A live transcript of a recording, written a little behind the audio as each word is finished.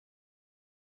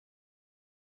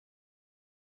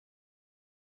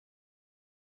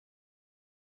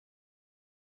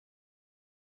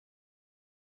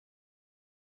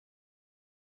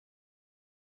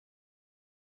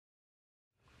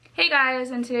Hey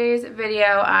guys, in today's video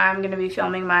I'm going to be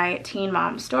filming my teen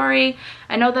mom story.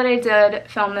 I know that I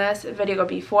did film this video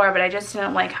before, but I just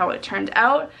didn't like how it turned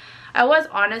out. I was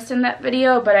honest in that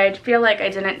video, but I feel like I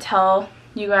didn't tell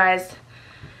you guys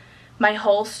my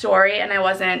whole story, and I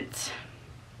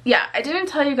didn't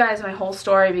tell you guys my whole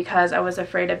story because I was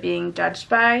afraid of being judged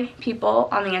by people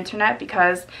on the internet,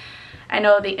 because I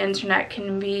know the internet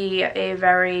can be a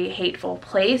very hateful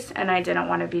place and I didn't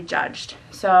want to be judged.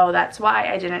 So that's why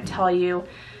I didn't tell you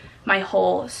my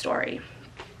whole story.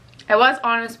 I was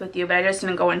honest with you, but I just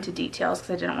didn't go into details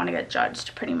because I didn't want to get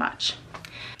judged, pretty much.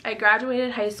 I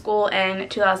graduated high school in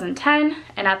 2010,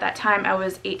 and at that time I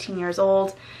was 18 years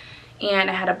old. And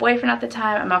I had a boyfriend at the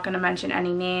time. I'm not going to mention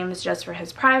any names just for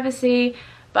his privacy.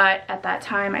 But at that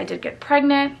time I did get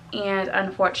pregnant, and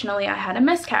unfortunately I had a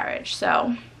miscarriage.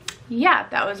 So yeah,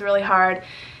 that was really hard,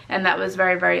 and that was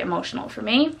very, very emotional for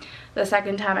me. The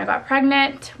second time I got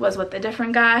pregnant was with a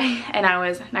different guy, and I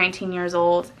was 19 years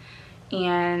old.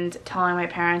 And telling my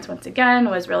parents once again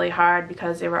was really hard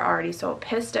because they were already so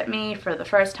pissed at me for the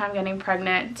first time getting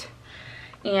pregnant.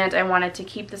 And I wanted to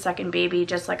keep the second baby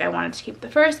just like I wanted to keep the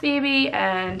first baby,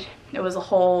 and it was a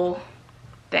whole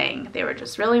thing. They were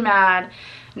just really mad,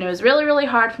 and it was really, really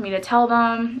hard for me to tell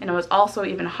them, and it was also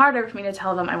even harder for me to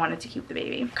tell them I wanted to keep the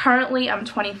baby. Currently I'm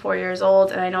 24 years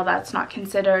old, and I know that's not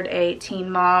considered a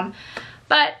teen mom,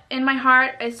 but in my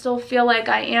heart I still feel like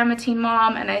I am a teen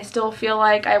mom, and I still feel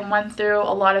like I went through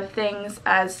a lot of things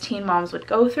as teen moms would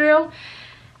go through.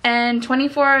 And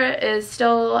 24 is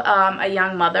still a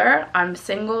young mother. I'm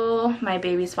single. My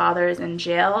baby's father is in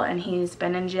jail, and he's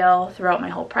been in jail throughout my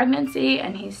whole pregnancy,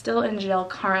 and he's still in jail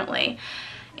currently.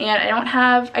 And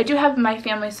I do have my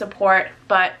family support,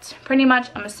 but pretty much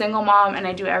I'm a single mom, and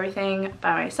I do everything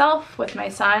by myself with my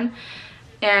son.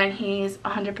 And he's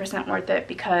 100% worth it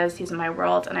because he's in my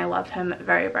world, and I love him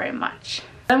very, very much.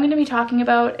 What I'm going to be talking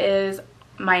about is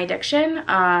my addiction.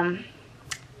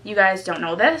 You guys don't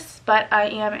know this, but I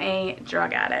am a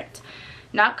drug addict.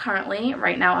 Not currently.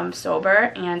 Right now I'm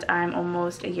sober, and I'm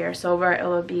almost a year sober. It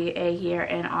will be a year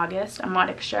in August. I'm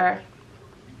not sure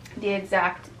the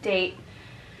exact date,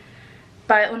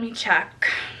 but let me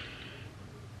check.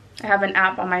 I have an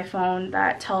app on my phone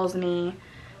that tells me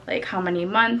like how many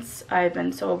months I've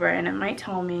been sober, and it might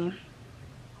tell me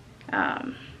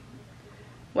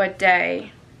what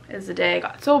day is the day I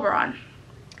got sober on.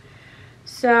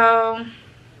 So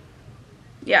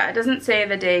yeah, it doesn't say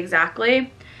the day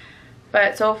exactly,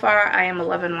 but so far I am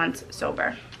 11 months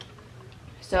sober.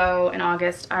 So in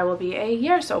August I will be a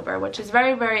year sober, which is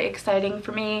very, very exciting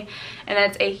for me, and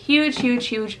it's a huge, huge,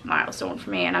 huge milestone for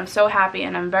me, and I'm so happy,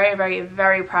 and I'm very, very,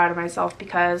 very proud of myself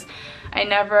because I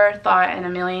never thought in a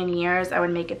million years I would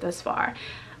make it this far.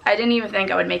 I didn't even think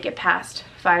I would make it past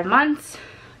 5 months,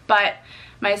 but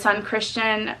my son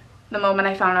Christian, the moment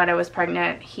I found out I was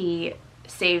pregnant, he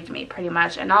saved me pretty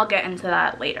much, and I'll get into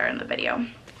that later in the video.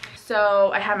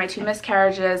 So I had my 2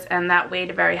 miscarriages, and that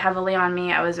weighed very heavily on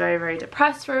me. I was very, very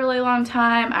depressed for a really long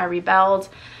time. I rebelled.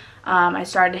 I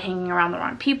started hanging around the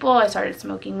wrong people. I started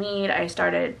smoking weed. I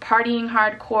started partying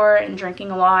hardcore and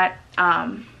drinking a lot.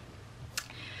 And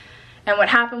what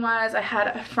happened was I had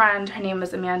a friend. Her name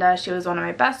was Amanda. She was one of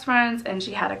my best friends, and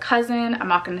she had a cousin. I'm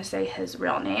not going to say his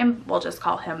real name. We'll just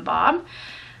call him Bob.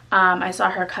 I saw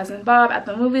her cousin Bob at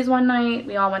the movies one night.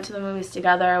 We all went to the movies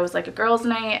together. It was like a girls'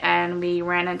 night, and we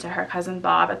ran into her cousin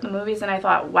Bob at the movies, and I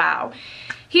thought, wow,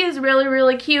 he is really,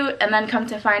 really cute. And then come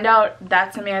to find out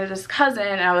that's Amanda's cousin,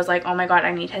 and I was like, oh my god,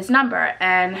 I need his number.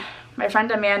 And my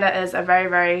friend Amanda is a very,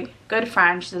 very good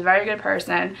friend. She's a very good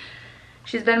person.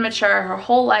 She's been mature her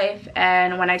whole life,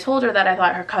 and when I told her that I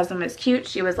thought her cousin was cute,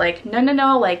 she was like, no, no,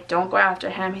 no, like, don't go after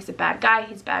him. He's a bad guy.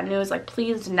 He's bad news. Like,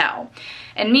 please, no.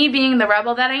 And me being the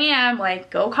rebel that I am,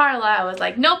 like, go Carla, I was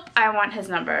like, nope, I want his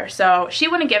number. So she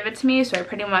wouldn't give it to me, so I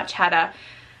pretty much had to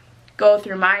go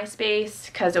through MySpace,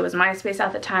 because it was MySpace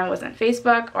at the time, it wasn't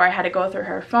Facebook, or I had to go through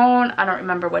her phone. I don't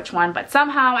remember which one, but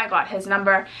somehow I got his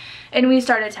number, and we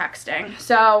started texting.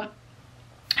 So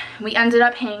we ended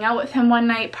up hanging out with him one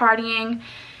night, partying,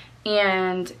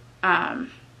 and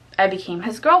I became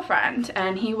his girlfriend.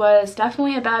 And he was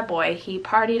definitely a bad boy. He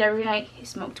partied every night, he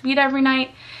smoked weed every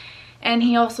night, and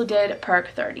he also did perk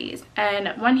 30s.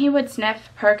 And when he would sniff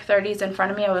perk 30s in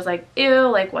front of me, I was like, ew,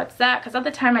 like, what's that? Because at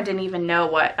the time I didn't even know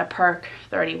what a perk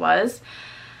 30 was.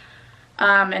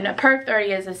 And a perk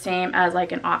 30 is the same as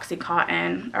like an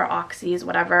Oxycontin or Oxys,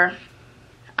 whatever.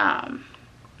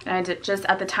 And I just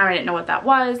at the time I didn't know what that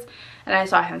was, and I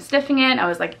saw him sniffing it, and I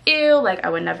was like, ew, like, I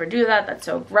would never do that. That's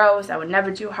so gross. I would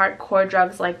never do hardcore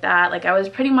drugs like that. Like, I was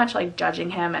pretty much like judging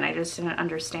him, and I just didn't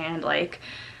understand like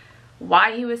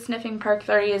why he was sniffing perk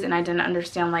 30s, and I didn't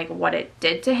understand like what it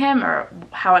did to him or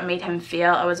how it made him feel.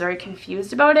 I was very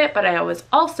confused about it, but I was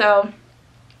also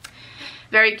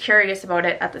very curious about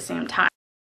it at the same time.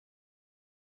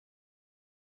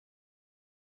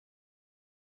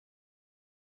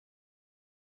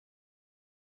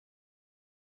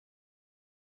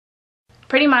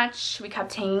 Pretty much we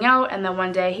kept hanging out, and then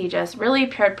one day he just really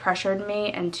peer pressured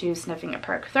me into sniffing a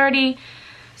perk 30.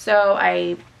 So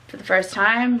for the first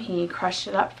time, he crushed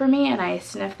it up for me, and I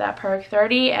sniffed that perk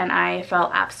 30, and I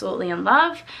felt absolutely in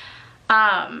love.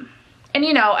 And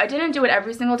you know, I didn't do it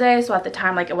every single day, so at the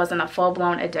time, like, it wasn't a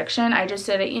full-blown addiction. I just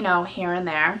did it, you know, here and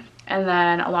there. And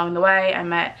then along the way, I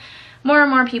met more and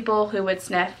more people who would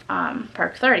sniff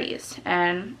perk 30s,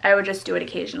 and I would just do it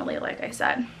occasionally, like I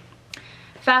said.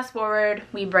 Fast forward,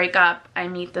 we break up. I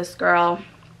meet this girl.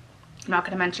 I'm not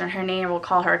going to mention her name. We'll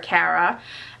call her Kara.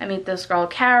 I meet this girl,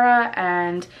 Kara,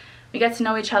 and we get to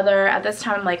know each other. At this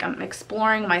time, like, I'm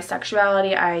exploring my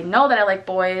sexuality. I know that I like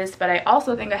boys, but I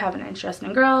also think I have an interest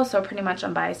in girls, so pretty much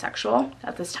I'm bisexual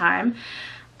at this time.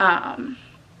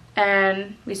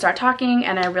 And we start talking,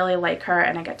 and I really like her,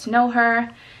 and I get to know her.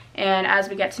 And as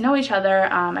we get to know each other,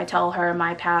 I tell her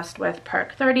my past with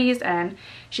perk 30s, and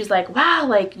she's like, wow,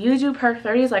 like, you do perk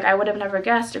 30s? Like, I would have never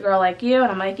guessed a girl like you.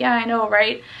 And I'm like, yeah, I know,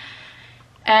 right?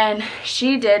 And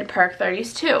she did perk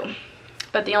 30s too.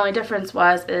 But the only difference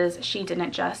is she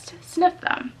didn't just sniff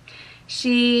them.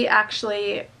 She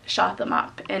actually shot them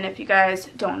up. And if you guys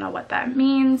don't know what that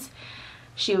means,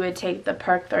 she would take the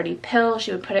perk 30 pill,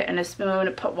 she would put it in a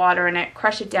spoon, put water in it,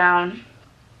 crush it down,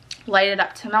 light it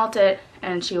up to melt it,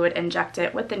 and she would inject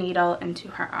it with the needle into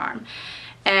her arm.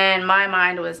 And my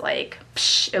mind was like,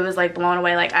 psh, it was like blown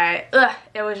away. Like,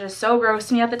 it was just so gross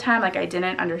to me at the time. Like, I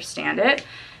didn't understand it.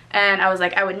 And I was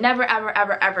like, I would never, ever,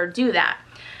 ever, ever do that.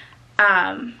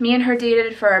 Me and her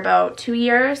dated for about 2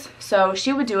 years. So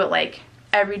she would do it like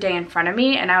every day in front of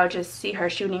me, and I would just see her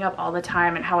shooting up all the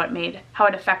time and how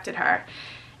it affected her.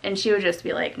 And she would just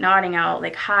be like nodding out,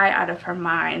 like high out of her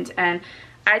mind. And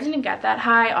I didn't get that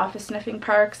high off of sniffing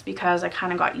perks because I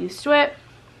kind of got used to it.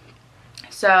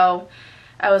 So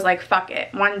I was like, fuck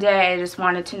it. One day I just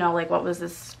wanted to know, like, what was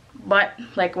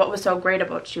so great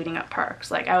about shooting up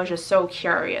perks? Like, I was just so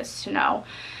curious to know.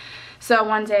 So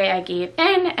one day I gave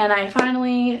in, and I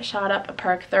finally shot up a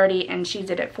perk 30, and she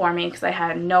did it for me because I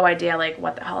had no idea, like,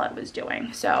 what the hell I was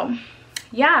doing. So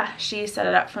yeah, she set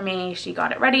it up for me. She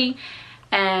got it ready,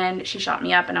 and she shot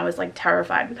me up, and I was like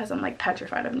terrified because I'm like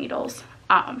petrified of needles.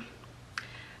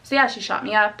 So yeah, she shot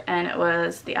me up, and it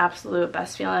was the absolute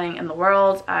best feeling in the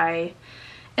world. I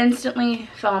instantly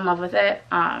fell in love with it.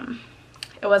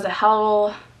 It was a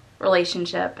hell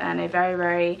relationship, and a very,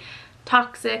 very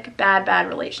toxic, bad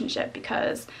relationship,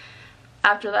 because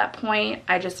after that point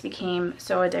I just became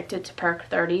so addicted to perk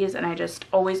 30s, and I just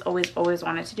always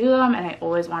wanted to do them, and I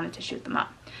always wanted to shoot them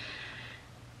up.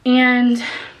 And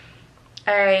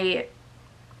I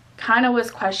kind of was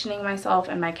questioning myself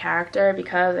and my character,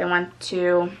 because I went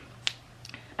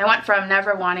from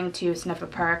never wanting to sniff a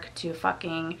perk to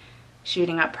fucking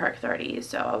shooting up perk 30s.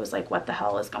 So I was like, what the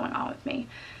hell is going on with me?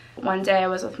 One day I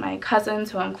was with my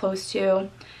cousins, who I'm close to,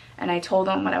 and I told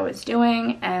them what I was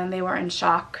doing, and they were in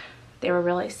shock. They were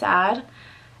really sad,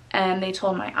 and they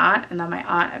told my aunt, and then my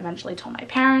aunt eventually told my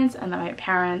parents, and then my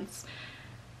parents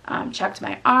checked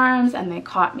my arms, and they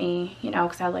caught me, you know,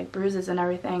 because I had like bruises and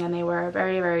everything, and they were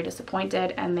very, very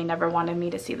disappointed, and they never wanted me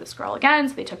to see this girl again.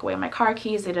 So they took away my car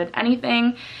keys. They did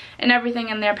anything and everything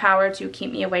in their power to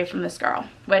keep me away from this girl,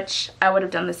 which I would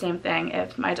have done the same thing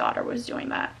if my daughter was doing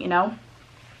that, you know.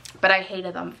 But I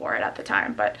hated them for it at the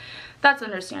time, but that's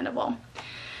understandable.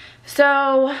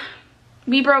 So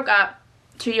we broke up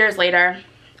 2 years later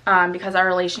because our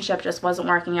relationship just wasn't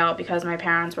working out, because my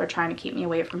parents were trying to keep me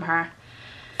away from her.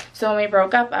 So when we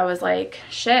broke up, I was like,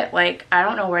 shit, like, I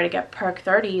don't know where to get perk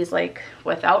 30s, like,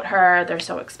 without her. They're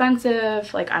so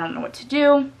expensive. Like, I don't know what to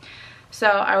do. So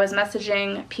I was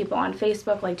messaging people on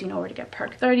Facebook, like, do you know where to get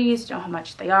perk 30s? Do you know how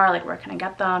much they are? Like, where can I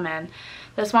get them? And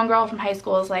this one girl from high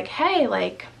school was like, hey,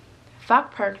 like,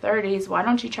 fuck perk 30s. Why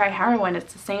don't you try heroin?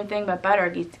 It's the same thing but better.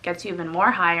 It gets you even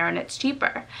more higher, and it's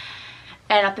cheaper.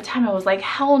 And at the time I was like,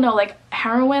 hell no, like,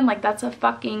 heroin, like, that's a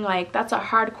fucking, like, that's a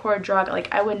hardcore drug. Like,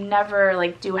 I would never,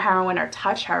 like, do heroin or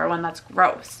touch heroin. That's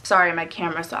gross. Sorry, my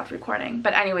camera stopped recording.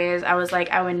 But anyways, I was like,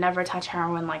 I would never touch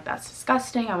heroin. Like, that's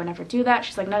disgusting. I would never do that.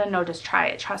 She's like, no, just try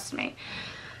it. Trust me.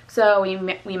 So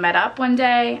we met up one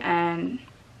day, and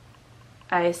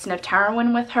I sniffed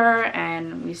heroin with her,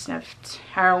 and we sniffed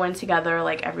heroin together,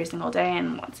 like, every single day.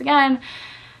 And once again,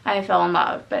 I fell in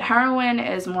love. But heroin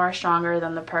is more stronger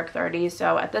than the perk 30.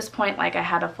 So at this point, like, I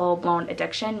had a full-blown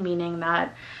addiction, meaning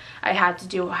that I had to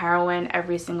do heroin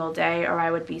every single day or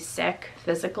I would be sick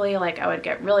physically. Like I would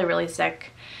get really, really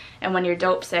sick. And when you're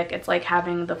dope sick, it's like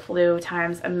having the flu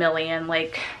times a million.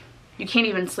 Like you can't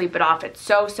even sleep it off. It's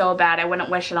so, so bad. I wouldn't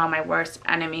wish it on my worst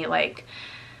enemy. Like,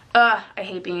 I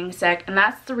hate being sick. And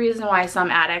that's the reason why some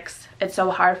addicts, it's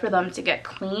so hard for them to get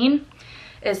clean,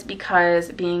 is because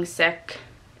being sick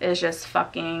is just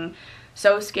fucking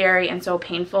so scary and so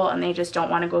painful, and they just don't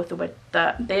want to go through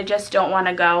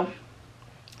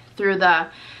the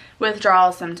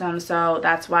withdrawal symptoms. So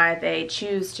that's why they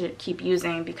choose to keep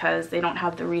using, because they don't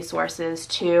have the resources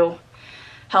to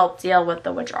help deal with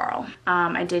the withdrawal.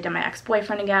 I dated my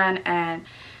ex-boyfriend again, and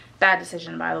bad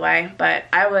decision, by the way, but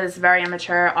I was very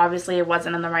immature. Obviously, it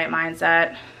wasn't in the right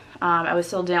mindset. I was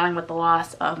still dealing with the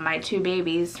loss of my 2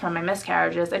 babies from my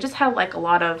miscarriages. I just had like a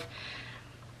lot of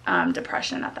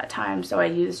depression at that time, so I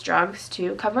used drugs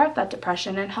to cover up that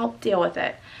depression and help deal with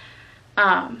it.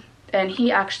 And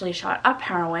he actually shot up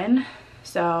heroin,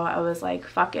 so I was like,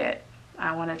 fuck it,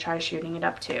 I want to try shooting it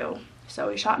up too. So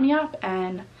he shot me up,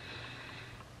 and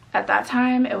at that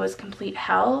time it was complete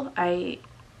hell. I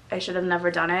should have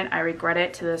never done it. I regret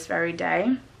it to this very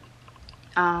day.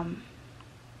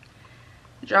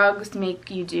 Drugs make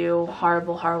you do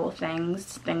horrible, horrible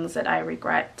things that I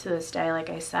regret to this day. Like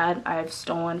I said, I've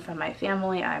stolen from my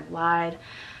family, I've lied,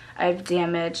 I've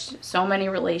damaged so many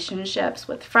relationships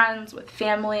with friends, with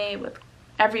family, with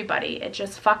everybody. It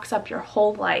just fucks up your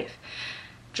whole life.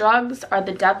 Drugs are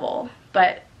the devil,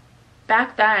 but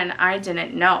back then I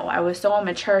didn't know. I was so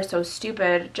immature, so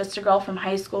stupid, just a girl from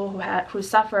high school who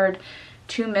suffered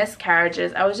 2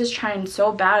 miscarriages. I was just trying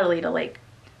so badly to like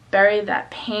bury that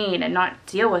pain and not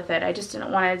deal with it. I just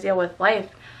didn't want to deal with life.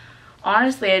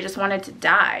 Honestly, I just wanted to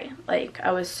die. Like,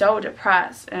 I was so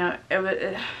depressed, and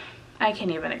I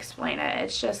can't even explain it.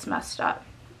 It's just messed up.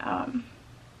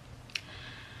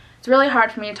 It's really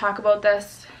hard for me to talk about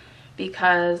this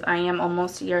because I am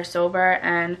almost a year sober,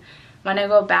 and when I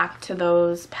go back to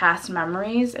those past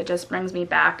memories, it just brings me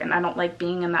back, and I don't like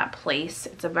being in that place.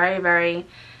 It's a very, very,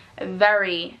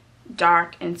 very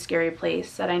dark and scary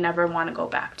place that I never want to go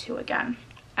back to again.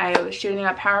 I was shooting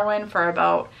up heroin for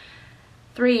about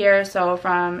 3 years, so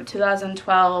from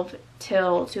 2012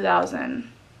 till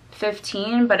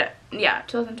 2015, but yeah,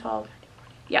 2012,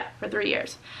 yeah, for 3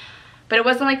 years. But it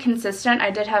wasn't like consistent.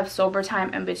 I did have sober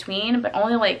time in between, but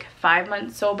only like 5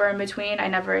 months sober in between. I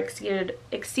never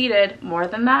exceeded more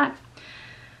than that.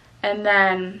 And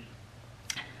then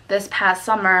this past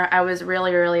summer, I was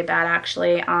really, really bad,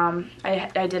 actually.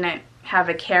 I didn't have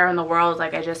a care in the world.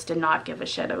 Like, I just did not give a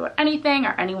shit about anything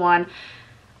or anyone.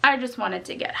 I just wanted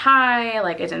to get high.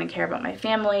 Like, I didn't care about my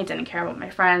family, didn't care about my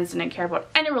friends, didn't care about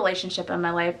any relationship in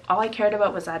my life. All I cared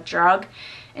about was that drug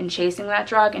and chasing that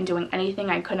drug and doing anything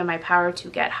I could in my power to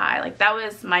get high. Like, that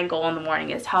was my goal in the morning,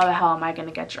 is how the hell am I going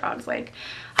to get drugs? Like,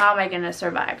 how am I going to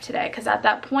survive today? Because at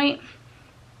that point,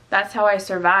 that's how I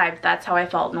survived. That's how I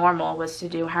felt normal, was to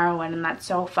do heroin. And that's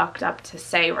so fucked up to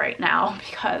say right now,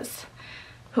 because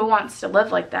who wants to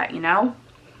live like that, you know?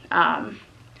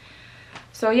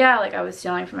 So yeah, like, I was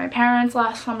stealing from my parents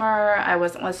last summer. I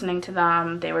wasn't listening to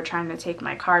them. They were trying to take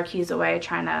my car keys away,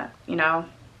 trying to, you know,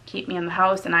 keep me in the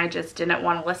house, and I just didn't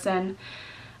want to listen.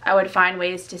 I would find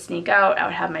ways to sneak out. I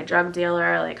would have my drug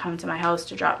dealer like come to my house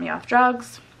to drop me off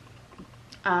drugs.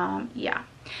 Yeah.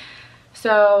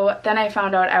 So then I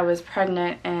found out I was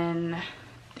pregnant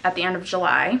at the end of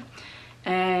July,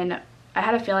 and I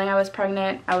had a feeling I was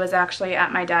pregnant. I was actually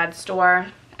at my dad's store,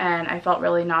 and I felt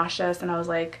really nauseous, and I was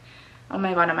like, oh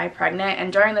my god, am I pregnant?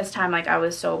 And during this time, like, I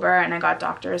was sober, and I got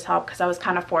doctor's help because I was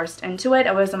kind of forced into it.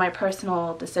 It wasn't my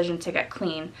personal decision to get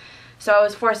clean. So I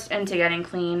was forced into getting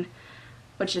clean,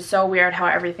 which is so weird how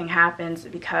everything happens,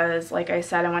 because like I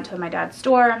said, I went to my dad's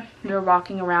store, we were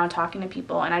walking around talking to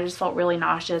people, and I just felt really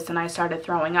nauseous, and I started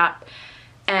throwing up,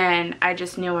 and I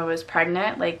just knew I was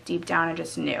pregnant. Like, deep down, I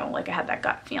just knew. Like, I had that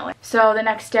gut feeling. So the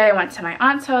next day I went to my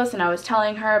aunt's house, and I was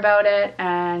telling her about it,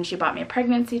 and she bought me a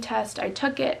pregnancy test. I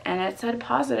took it, and it said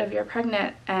positive, you're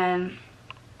pregnant. And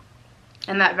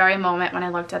in that very moment when I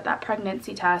looked at that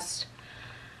pregnancy test,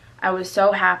 I was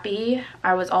so happy.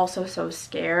 I was also so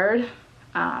scared.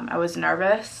 I was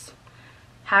nervous,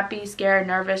 happy, scared,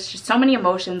 nervous, just so many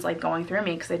emotions like going through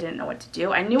me because I didn't know what to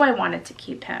do. I knew I wanted to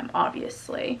keep him,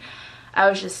 obviously. I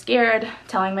was just scared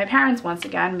telling my parents once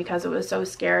again, because it was so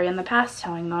scary in the past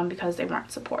telling them, because they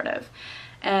weren't supportive.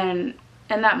 And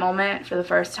in that moment, for the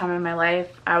first time in my life,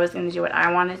 I was going to do what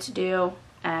I wanted to do,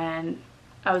 and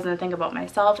I was going to think about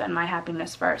myself and my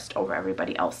happiness first over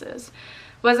everybody else's.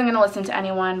 Wasn't going to listen to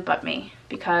anyone but me,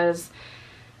 because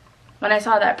when I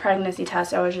saw that pregnancy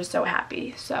test, I was just so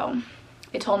happy. So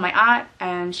I told my aunt,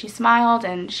 and she smiled,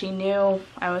 and she knew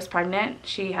I was pregnant.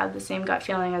 She had the same gut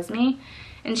feeling as me,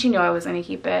 and she knew I was going to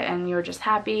keep it, and we were just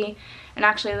happy. And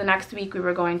actually the next week we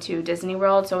were going to Disney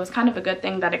World, so it was kind of a good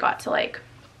thing that I got to like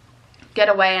get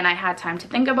away and I had time to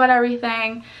think about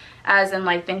everything, as in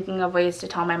like thinking of ways to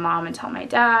tell my mom and tell my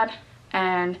dad.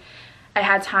 And I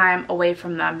had time away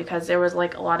from them because there was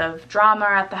like a lot of drama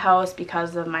at the house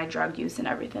because of my drug use and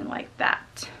everything like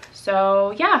that.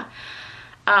 So yeah,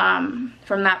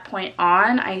 from that point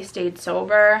on I stayed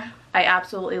sober. I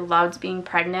absolutely loved being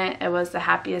pregnant. It was the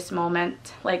happiest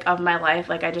moment like of my life.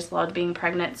 Like I just loved being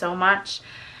pregnant so much.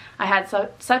 I had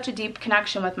such a deep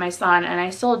connection with my son, and I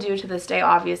still do to this day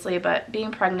obviously, but being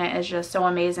pregnant is just so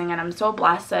amazing, and I'm so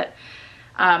blessed that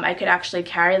I could actually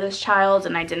carry this child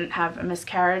and I didn't have a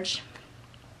miscarriage,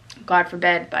 God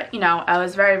forbid. But you know, I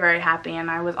was very, very happy, and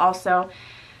I was also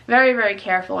very, very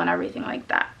careful and everything like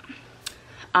that.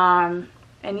 And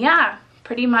yeah,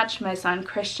 pretty much my son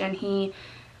Christian, he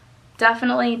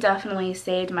definitely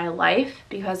saved my life,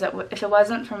 because if it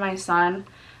wasn't for my son,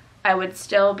 I would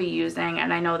still be using,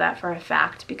 and I know that for a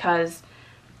fact, because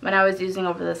when I was using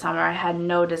over the summer I had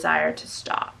no desire to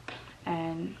stop.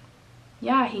 And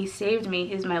yeah, he saved me.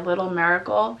 He's my little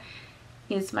miracle.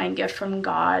 He's my gift from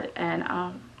God, and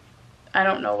I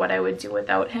don't know what I would do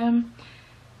without him.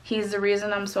 He's the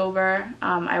reason I'm sober.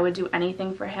 I would do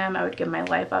anything for him. I would give my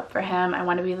life up for him. I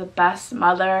want to be the best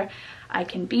mother I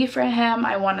can be for him.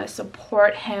 I want to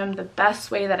support him the best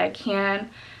way that I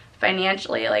can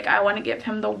financially. Like I want to give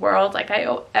him the world. Like I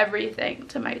owe everything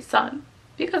to my son,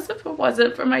 because if it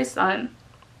wasn't for my son,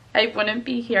 I wouldn't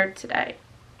be here today.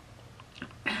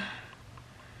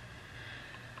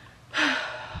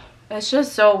 It's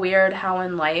just so weird how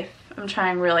in life, I'm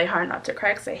trying really hard not to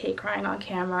cry because I hate crying on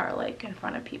camera or like in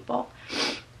front of people,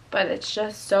 but it's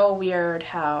just so weird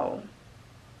how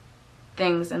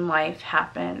things in life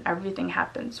happen. Everything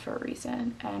happens for a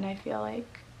reason, and I feel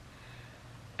like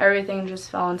everything just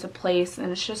fell into place, and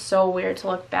it's just so weird to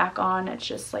look back on. It's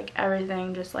just like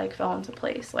everything just like fell into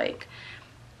place. Like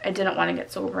I didn't want to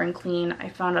get sober and clean. I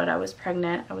found out I was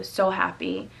pregnant. I was so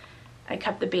happy. I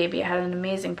kept the baby. I had an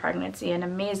amazing pregnancy, an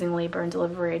amazing labor and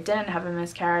delivery. I didn't have a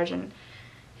miscarriage, and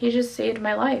he just saved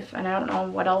my life, and I don't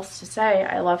know what else to say.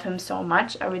 I love him so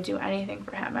much. I would do anything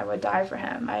for him. I would die for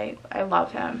him. I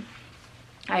love him.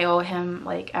 I owe him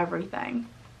like everything.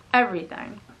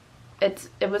 Everything.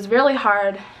 It was really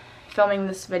hard filming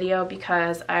this video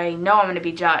because I know I'm going to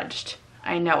be judged.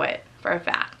 I know it for a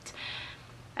fact.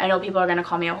 I know people are going to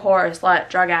call me a whore, a slut,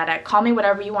 drug addict. Call me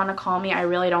whatever you want to call me. I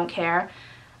really don't care.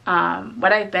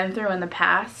 What I've been through in the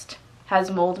past has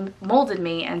molded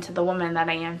me into the woman that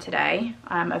I am today.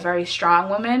 I'm a very strong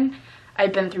woman.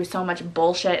 I've been through so much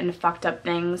bullshit and fucked up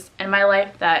things in my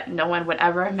life that no one would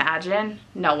ever imagine.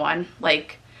 No one.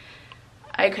 Like,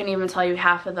 I couldn't even tell you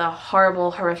half of the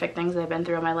horrible, horrific things I've been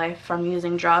through in my life from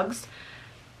using drugs.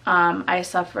 I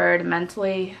suffered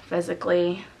mentally,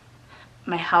 physically.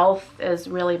 My health is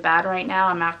really bad right now.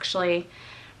 I'm actually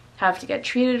have to get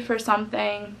treated for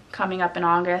something coming up in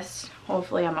August.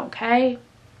 Hopefully I'm okay.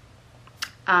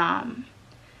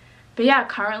 But yeah,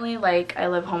 currently, like, I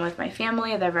live home with my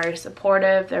family. They're very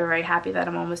supportive. They're very happy that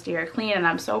I'm almost a year clean, and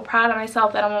I'm so proud of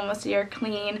myself that I'm almost a year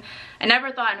clean. I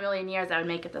never thought in a million years I would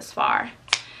make it this far.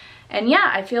 And yeah,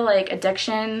 I feel like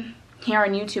addiction here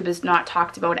on YouTube is not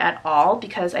talked about at all,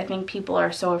 because I think people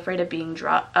are so afraid of being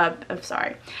I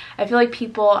feel like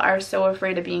people are so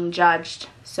afraid of being judged.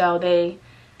 So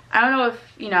I don't know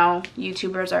if, you know,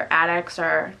 YouTubers are addicts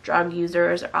or drug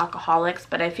users or alcoholics,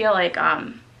 but I feel like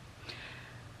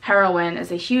heroin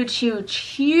is a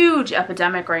huge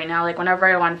epidemic right now. Like, whenever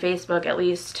I go on Facebook, at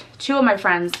least 2 of my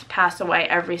friends pass away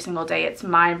every single day. It's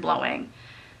mind-blowing.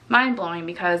 Mind-blowing,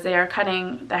 because they are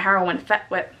cutting the heroin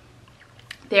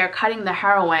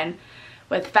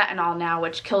with fentanyl now,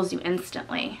 which kills you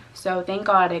instantly. So thank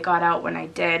God I got out when I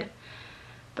did.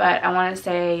 But I want to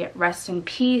say rest in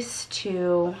peace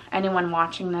to anyone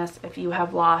watching this. If you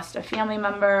have lost a family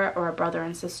member or a brother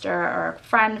and sister or a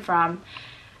friend from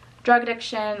drug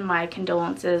addiction, my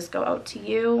condolences go out to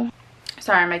you.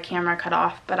 Sorry, my camera cut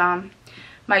off, but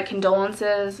my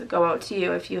condolences go out to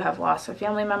you if you have lost a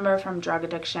family member from drug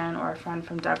addiction or a friend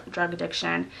from drug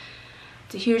addiction.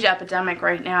 It's a huge epidemic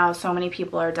right now. So many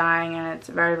people are dying, and it's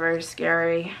very, very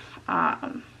scary.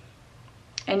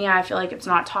 And yeah, I feel like it's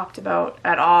not talked about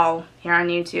at all here on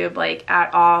YouTube, like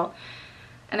at all.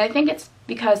 And I think it's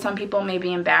because some people may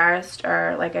be embarrassed,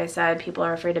 or like I said, people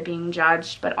are afraid of being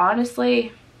judged. But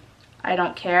honestly, I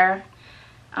don't care.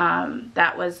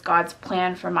 That was God's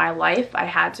plan for my life. I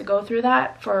had to go through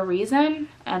that for a reason.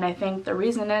 And I think the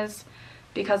reason is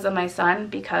because of my son,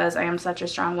 because I am such a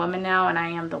strong woman now, and I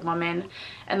am the woman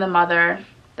and the mother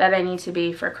that I need to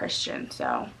be for Christian.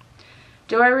 So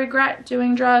do I regret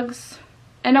doing drugs?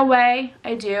 In a way,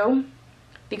 I do,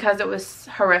 because it was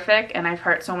horrific and I've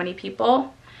hurt so many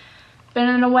people. But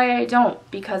in a way, I don't,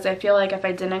 because I feel like if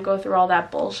I didn't go through all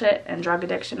that bullshit and drug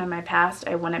addiction in my past,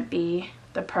 I wouldn't be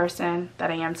the person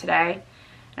that I am today.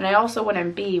 And I also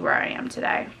wouldn't be where I am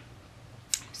today.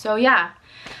 So yeah,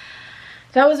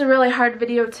 that was a really hard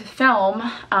video to film.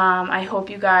 I hope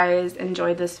you guys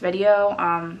enjoyed this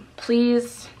video.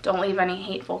 Please don't leave any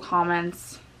hateful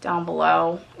comments down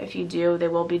below. If you do, they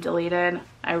will be deleted.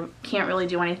 I can't really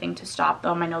do anything to stop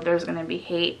them. I know there's going to be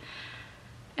hate.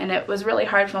 And it was really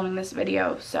hard filming this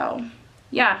video. So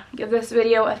yeah, give this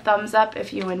video a thumbs up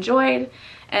if you enjoyed.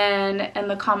 And in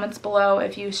the comments below,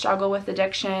 if you struggle with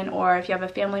addiction, or if you have a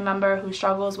family member who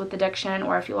struggles with addiction,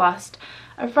 or if you lost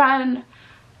a friend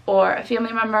or a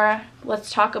family member, let's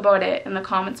talk about it in the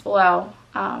comments below.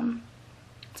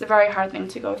 It's a very hard thing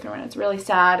to go through, and it's really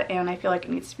sad, and I feel like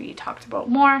it needs to be talked about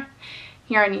more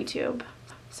here on YouTube.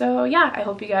 So yeah, I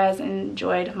hope you guys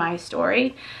enjoyed my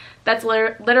story. That's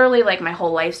literally like my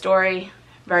whole life story,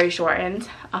 very shortened.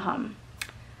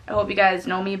 I hope you guys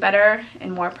know me better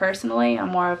and more personally, on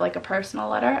more of like a personal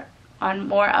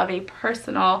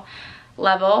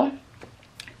level.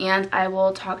 And I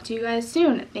will talk to you guys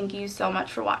soon. Thank you so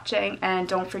much for watching, and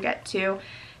don't forget to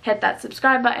hit that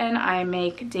subscribe button. I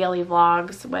make daily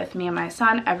vlogs with me and my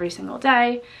son every single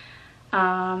day.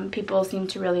 People seem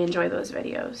to really enjoy those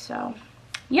videos, so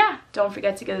yeah, don't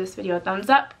forget to give this video a thumbs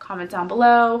up, comment down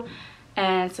below,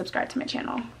 and subscribe to my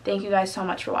channel. Thank you guys so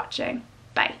much for watching.